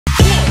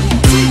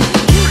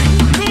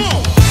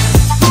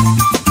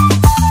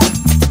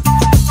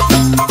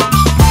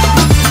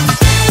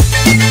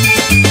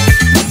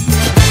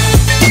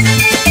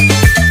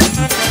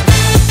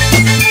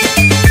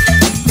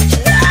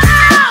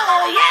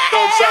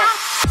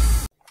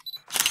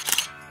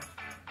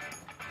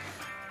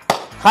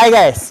Hi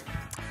guys!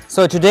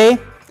 So today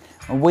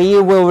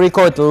we will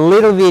record a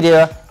little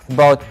video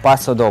about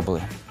Paso Doble.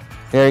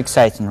 Very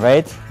exciting,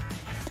 right?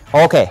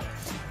 Okay.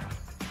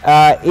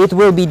 It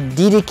will be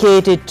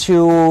dedicated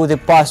to the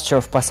posture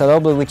of Paso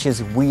Doble, which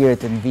is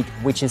weird and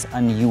which is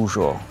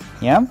unusual.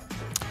 Yeah?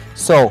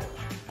 So,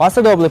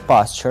 Paso Doble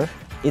posture,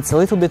 it's a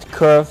little bit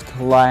curved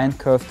line,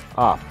 curved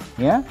up.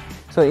 Yeah?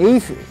 So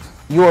if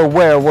you're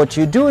aware of what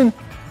you're doing,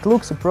 it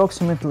looks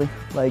approximately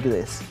like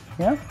this.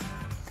 Yeah?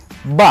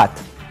 But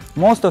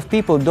most of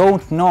people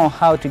don't know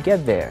how to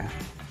get there.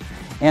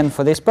 And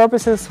for these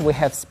purposes, we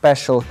have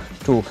special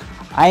tool.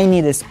 I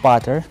need a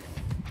spotter.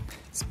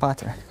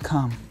 Spotter,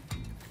 come.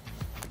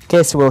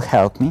 Casey will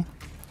help me.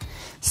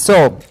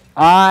 So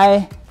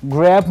I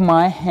grab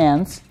my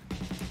hands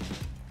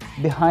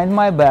behind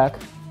my back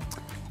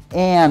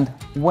and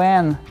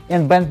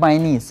bend my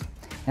knees.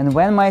 And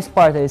when my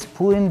spotter is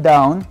pulling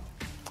down,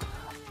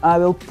 I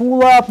will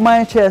pull up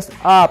my chest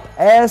up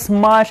as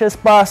much as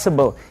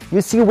possible. You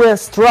see, we're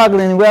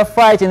struggling, we're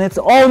fighting. It's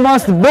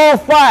almost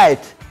bullfight.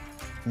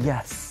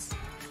 Yes.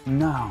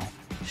 Now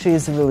she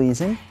is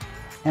releasing,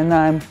 and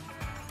I'm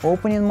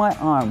opening my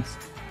arms,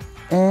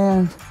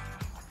 and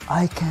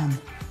I can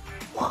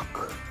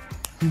walk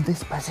in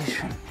this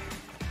position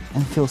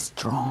and feel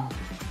strong,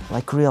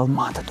 like real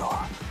matador.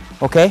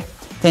 Okay?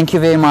 Thank you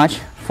very much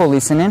for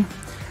listening.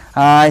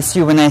 I see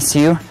you when I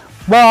see you.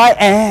 Bye,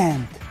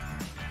 and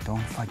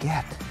don't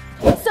forget.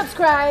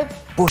 Subscribe.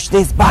 Push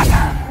this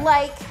button.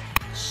 Like.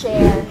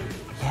 Share.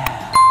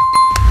 Yeah.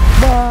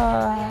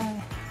 Bye.